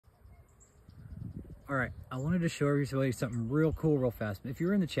All right, I wanted to show you something real cool real fast. If you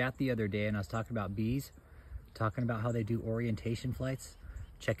were in the chat the other day and I was talking about bees, talking about how they do orientation flights,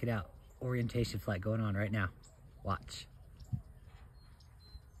 check it out. Orientation flight going on right now. Watch.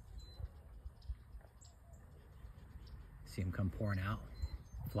 See them come pouring out,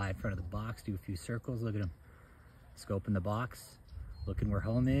 fly in front of the box, do a few circles. Look at them scoping the box, looking where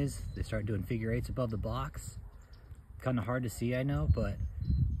home is. They start doing figure eights above the box. Kind of hard to see, I know, but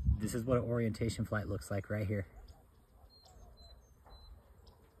this is what an orientation flight looks like right here.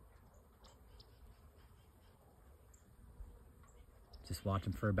 Just watch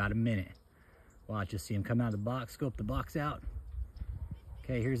them for about a minute. Watch, just see them come out of the box, scope the box out.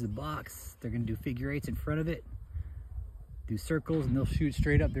 Okay, here's the box. They're gonna do figure eights in front of it, do circles, and they'll shoot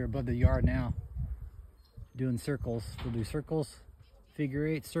straight up there above the yard now. Doing circles, they'll do circles, figure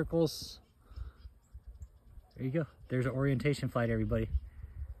eight, circles. There you go. There's an orientation flight, everybody.